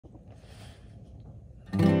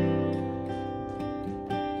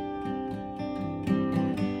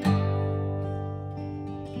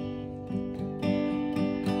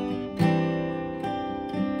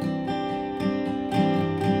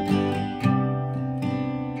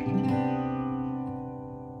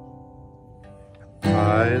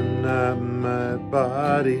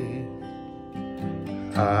body.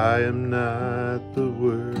 I am not the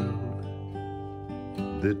world.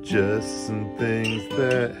 They're just some things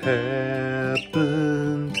that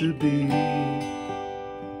happen to be.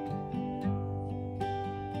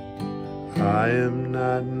 I am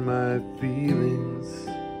not my feelings.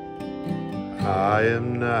 I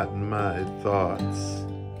am not my thoughts.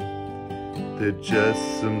 They're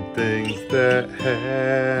just some things that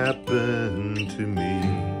happen to me.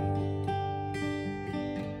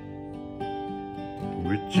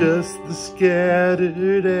 We're just the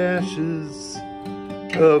scattered ashes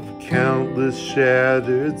of countless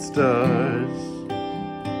shattered stars.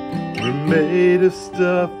 We're made of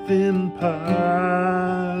stuff impossibly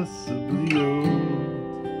old.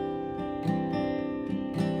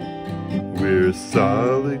 We're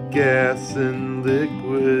solid gas and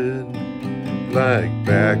liquid, like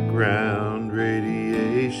background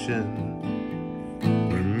radiation.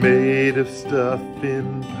 We're made of stuff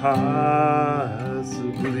impossibly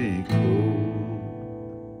cold.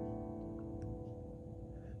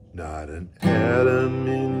 Not an atom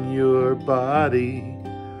in your body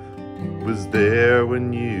was there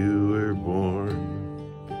when you were born.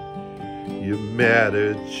 Your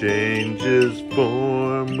matter changes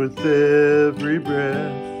form with every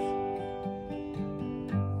breath,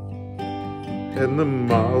 and the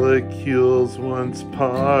molecules once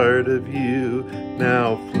part of you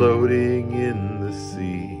now floating in the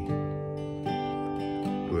sea.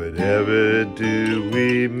 Whatever do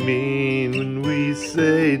we mean when we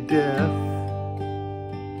say death?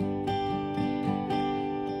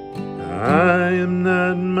 I am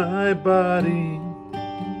not my body.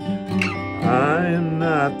 I am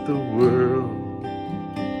not the world.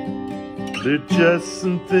 They're just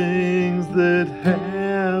some things that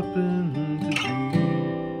happen to be.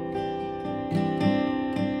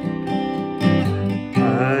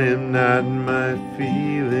 I am not my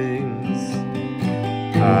feelings.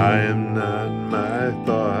 I am not my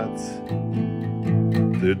thoughts.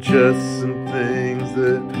 They're just some things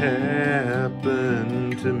that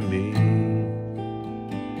happen to me.